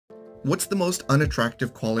What's the most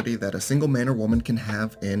unattractive quality that a single man or woman can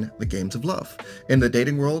have in the games of love? In the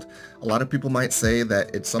dating world, a lot of people might say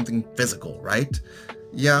that it's something physical, right?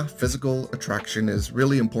 Yeah, physical attraction is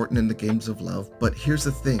really important in the games of love, but here's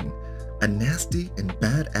the thing. A nasty and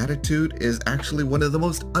bad attitude is actually one of the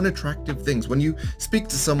most unattractive things. When you speak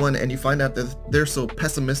to someone and you find out that they're so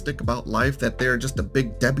pessimistic about life, that they're just a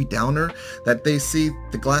big Debbie Downer, that they see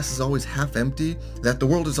the glass is always half empty, that the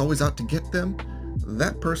world is always out to get them,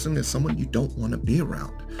 that person is someone you don't want to be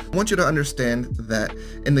around. I want you to understand that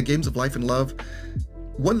in the games of life and love,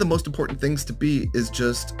 one of the most important things to be is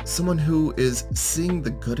just someone who is seeing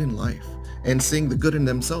the good in life and seeing the good in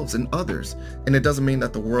themselves and others. And it doesn't mean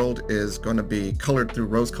that the world is going to be colored through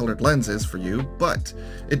rose-colored lenses for you, but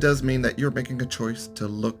it does mean that you're making a choice to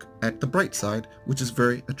look at the bright side, which is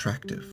very attractive.